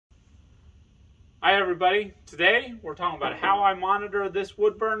Hi everybody, today we're talking about how I monitor this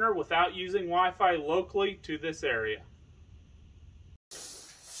wood burner without using Wi-Fi locally to this area.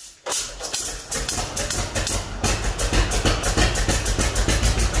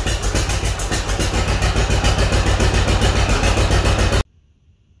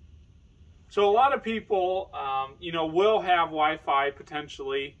 So a lot of people, will have Wi-Fi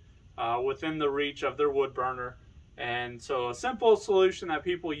potentially within the reach of their wood burner. And so a simple solution that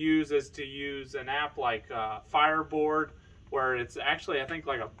people use is to use an app like Fireboard, where it's actually, I think,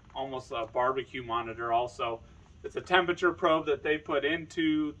 like almost a barbecue monitor also. It's a temperature probe that they put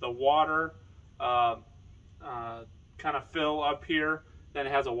into the water kind of fill up here. Then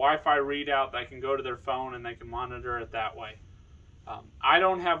it has a Wi-Fi readout that can go to their phone and they can monitor it that way. I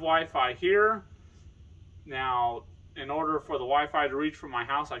don't have Wi-Fi here. Now, in order for the Wi-Fi to reach from my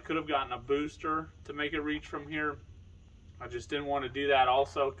house, I could have gotten a booster to make it reach from here. I just didn't want to do that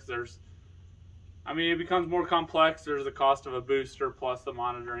also because it becomes more complex. There's the cost of a booster plus the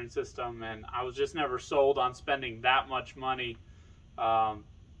monitoring system, and I was just never sold on spending that much money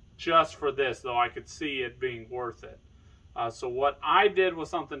just for this, though I could see it being worth it. So what I did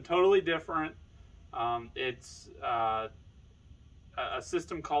was something totally different. It's a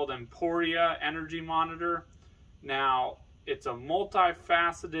system called Emporia Energy Monitor. Now, it's a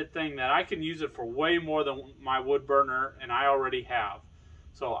multifaceted thing that I can use it for way more than my wood burner, and I already have.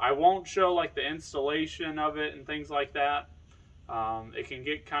 So I won't show like the installation of it and things like that. It can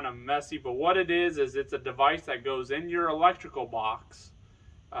get kind of messy, but what it is it's a device that goes in your electrical box,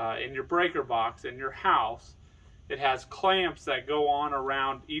 in your breaker box, in your house. It has clamps that go on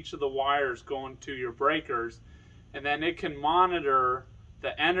around each of the wires going to your breakers, and then it can monitor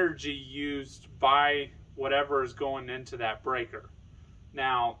the energy used by whatever is going into that breaker.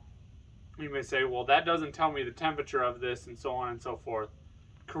 Now, you may say, well, that doesn't tell me the temperature of this and so on and so forth.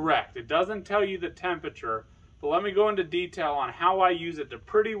 Correct, it doesn't tell you the temperature, but let me go into detail on how I use it to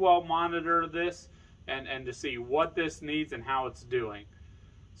pretty well monitor this and to see what this needs and how it's doing.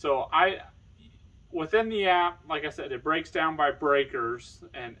 So within the app, like I said, it breaks down by breakers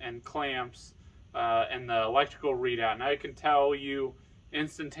and clamps and the electrical readout. Now it can tell you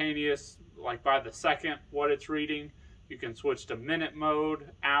instantaneous, like by the second, what it's reading. You can switch to minute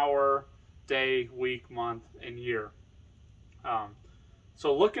mode, hour, day, week, month, and year.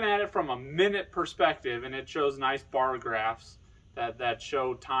 So looking at it from a minute perspective, and it shows nice bar graphs that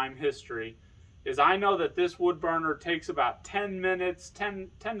show time history, is I know that this wood burner takes about 10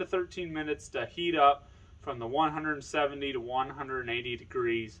 to 13 minutes to heat up from the 170 to 180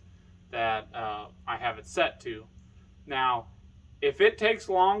 degrees that I have it set to. Now, if it takes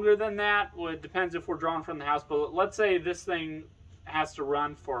longer than that, well, it depends if we're drawing from the house, but let's say this thing has to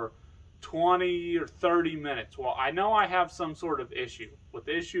run for 20 or 30 minutes. Well, I know I have some sort of issue, with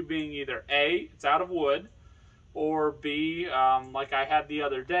the issue being either A, it's out of wood, or B, like I had the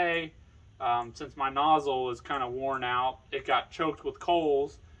other day, since my nozzle is kind of worn out, it got choked with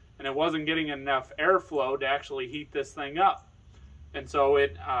coals, and it wasn't getting enough airflow to actually heat this thing up. And so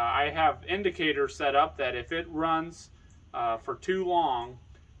I have indicators set up that if it runs for too long,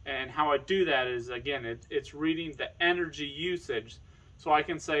 and how I do that is, again, it's reading the energy usage. So I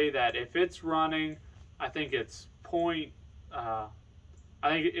can say that if it's running, I think if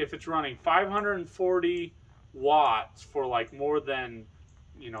it's running 540 watts for like more than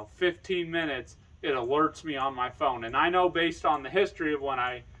 15 minutes, it alerts me on my phone. And I know based on the history of when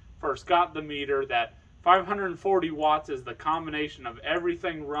I first got the meter that 540 watts is the combination of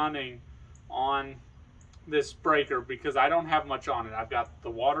everything running on this breaker, because I don't have much on it. I've got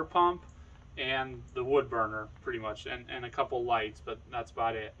the water pump and the wood burner pretty much, and a couple lights, but that's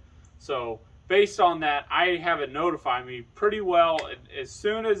about it. So based on that, I have it notify me pretty well. As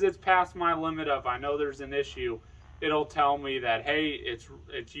soon as it's past my limit of I know there's an issue, it'll tell me that, hey,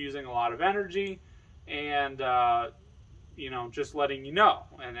 it's using a lot of energy, and just letting you know,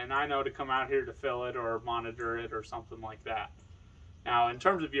 and I know to come out here to fill it or monitor it or something like that. Now, in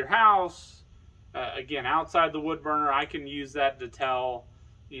terms of your house, again, outside the wood burner, I can use that to tell,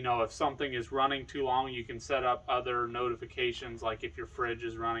 if something is running too long. You can set up other notifications, like if your fridge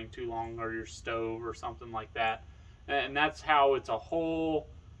is running too long or your stove or something like that. And that's how it's a whole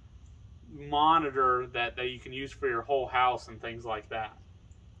monitor that you can use for your whole house and things like that.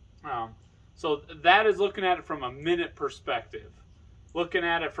 So that is looking at it from a minute perspective. Looking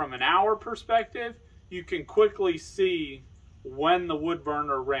at it from an hour perspective, you can quickly see when the wood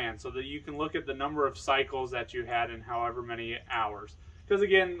burner ran, so that you can look at the number of cycles that you had in however many hours. Because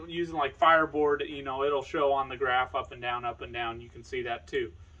again, using like Fireboard, it'll show on the graph up and down, you can see that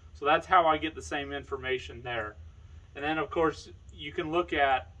too. So that's how I get the same information there. And then of course you can look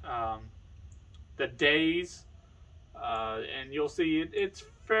at the days, and you'll see it's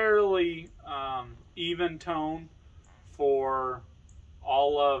fairly even tone for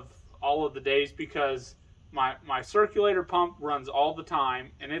all of the days, because my circulator pump runs all the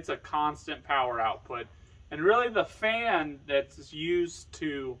time and it's a constant power output. And really the fan that's used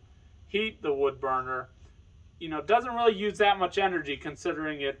to heat the wood burner, you know, doesn't really use that much energy,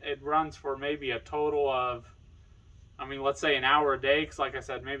 considering it runs for maybe a total of, I mean, let's say an hour a day, because like I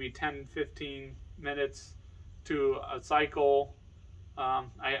said, maybe 10-15 minutes to a cycle.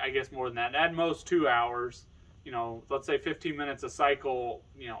 I guess more than that, at most 2 hours. You know, let's say 15 minutes a cycle,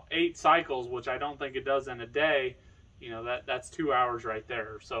 you know, 8 cycles, which I don't think it does in a day, you know, that's 2 hours right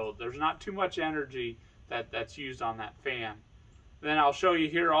there. So there's not too much energy that's used on that fan. Then I'll show you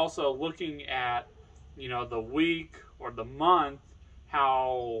here also, looking at, you know, the week or the month,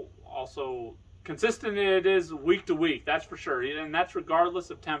 how also consistent it is week to week, that's for sure. And that's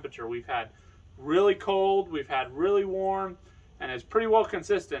regardless of temperature. We've had really cold, we've had really warm, and it's pretty well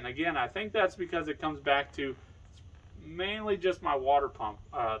consistent. Again, I think that's because it comes back to mainly just my water pump,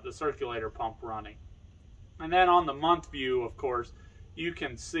 the circulator pump running. And then on the month view, of course, you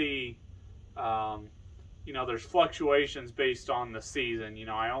can see, you know, there's fluctuations based on the season. You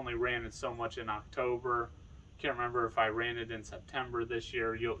know, I only ran it so much in October. Can't remember if I ran it in September this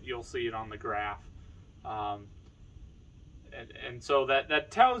year. You'll see it on the graph. And so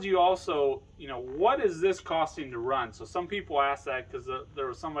that tells you also, you know, what is this costing to run? So some people ask that, because there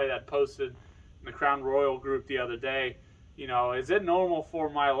was somebody that posted in the Crown Royal group the other day, you know, is it normal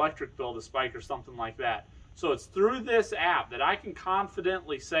for my electric bill to spike or something like that? So it's through this app that I can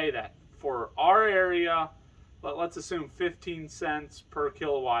confidently say that for our area, let's assume 15 cents per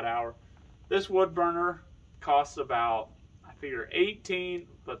kilowatt hour, this wood burner costs about, I figure 18,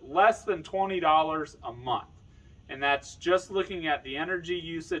 but less than $20 a month. And that's just looking at the energy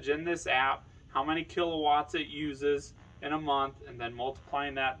usage in this app, how many kilowatts it uses in a month, and then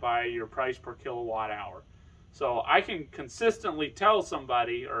multiplying that by your price per kilowatt hour. So I can consistently tell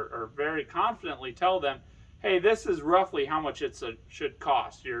somebody, or very confidently tell them, hey, this is roughly how much it should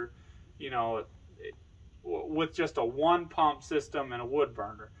cost. You know, with just a one pump system and a wood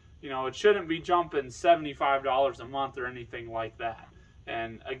burner. You know, it shouldn't be jumping $75 a month or anything like that.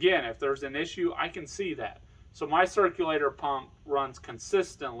 And again, if there's an issue, I can see that. So my circulator pump runs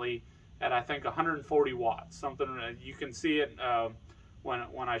consistently at, I think, 140 watts. Something you can see it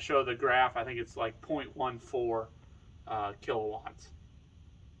when I show the graph. I think it's like 0.14 kilowatts.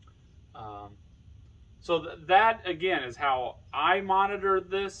 So that again is how I monitor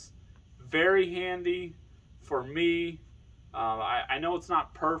this. Very handy for me. I know it's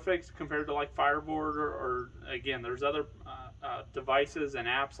not perfect compared to like Fireboard or again, there's other devices and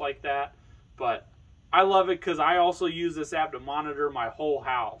apps like that, but I love it because I also use this app to monitor my whole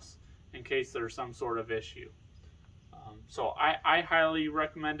house in case there's some sort of issue. So I highly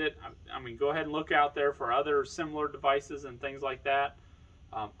recommend it. I mean, go ahead and look out there for other similar devices and things like that.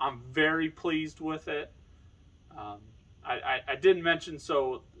 I'm very pleased with it. I didn't mention,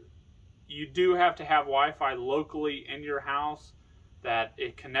 so you do have to have Wi-Fi locally in your house, that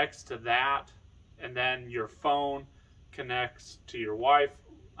it connects to that, and then your phone connects to your Wi-Fi.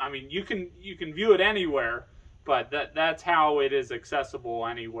 I mean, you can view it anywhere, but that's how it is accessible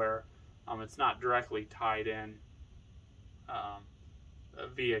anywhere. It's not directly tied in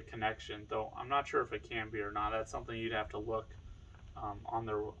via connection, though I'm not sure if it can be or not. That's something you'd have to look on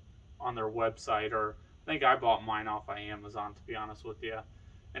their website, or I think I bought mine off of Amazon, to be honest with you.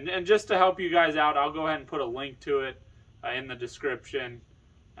 And just to help you guys out, I'll go ahead and put a link to it in the description.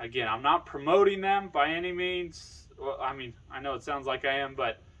 Again, I'm not promoting them by any means. Well, I mean, I know it sounds like I am,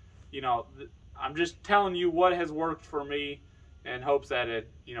 but you know, I'm just telling you what has worked for me, in hopes that it,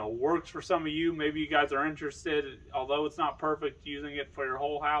 you know, works for some of you. Maybe you guys are interested, although it's not perfect, using it for your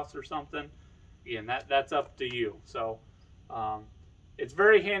whole house or something. Again, that's up to you. So it's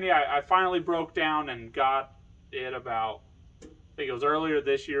very handy. I finally broke down and got it about, I think it was earlier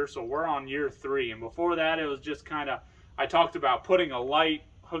this year, so we're on year 3. And before that, it was just kind of, I talked about putting a light,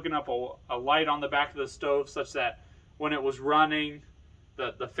 hooking up a light on the back of the stove, such that when it was running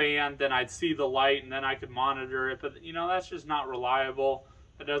the fan, then I'd see the light and then I could monitor it. But you know, that's just not reliable.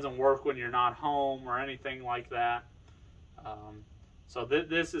 It doesn't work when you're not home or anything like that. So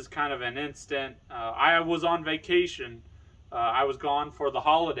this is kind of an instant. I was on vacation. I was gone for the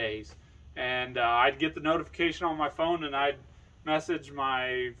holidays, and I'd get the notification on my phone, and I'd message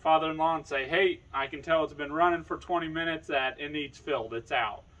my father-in-law and say, hey, I can tell it's been running for 20 minutes, that it needs filled, it's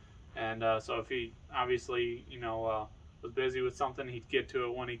out. And so if he obviously, you know, was busy with something, he'd get to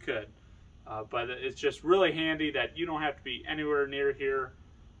it when he could. But it's just really handy that you don't have to be anywhere near here.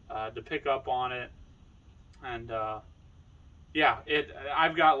 to pick up on it. And yeah,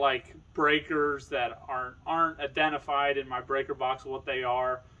 I've got like breakers that aren't identified in my breaker box what they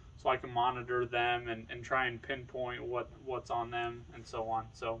are, so I can monitor them and try and pinpoint what's on them and so on.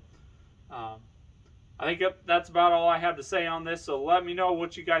 So I think that's about all I have to say on this. So let me know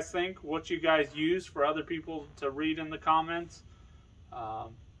what you guys think, what you guys use for other people to read in the comments.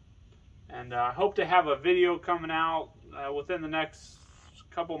 And I hope to have a video coming out within the next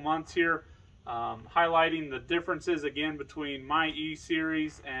couple months here, highlighting the differences again between my E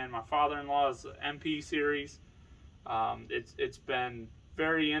series and my father-in-law's MP series. It's been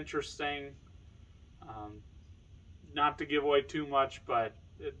very interesting. Not to give away too much, but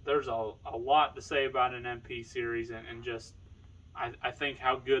there's a lot to say about an MP series, and just I think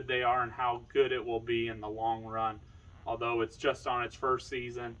how good they are and how good it will be in the long run, although it's just on its first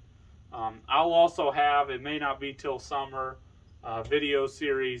season. I'll also have, it may not be till summer, video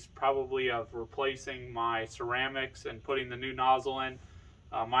series probably of replacing my ceramics and putting the new nozzle in.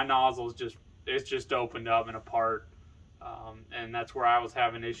 My nozzle it's just opened up and apart, and that's where I was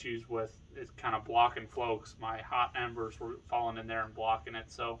having issues with it kind of blocking flow because my hot embers were falling in there and blocking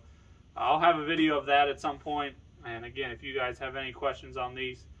it. So I'll have a video of that at some point. And again, if you guys have any questions on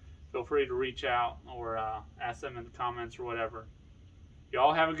these, feel free to reach out or ask them in the comments or whatever.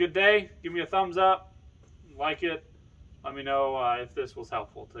 Y'all have a good day. Give me a thumbs up, like it. Let me know if this was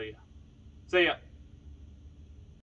helpful to you. See ya.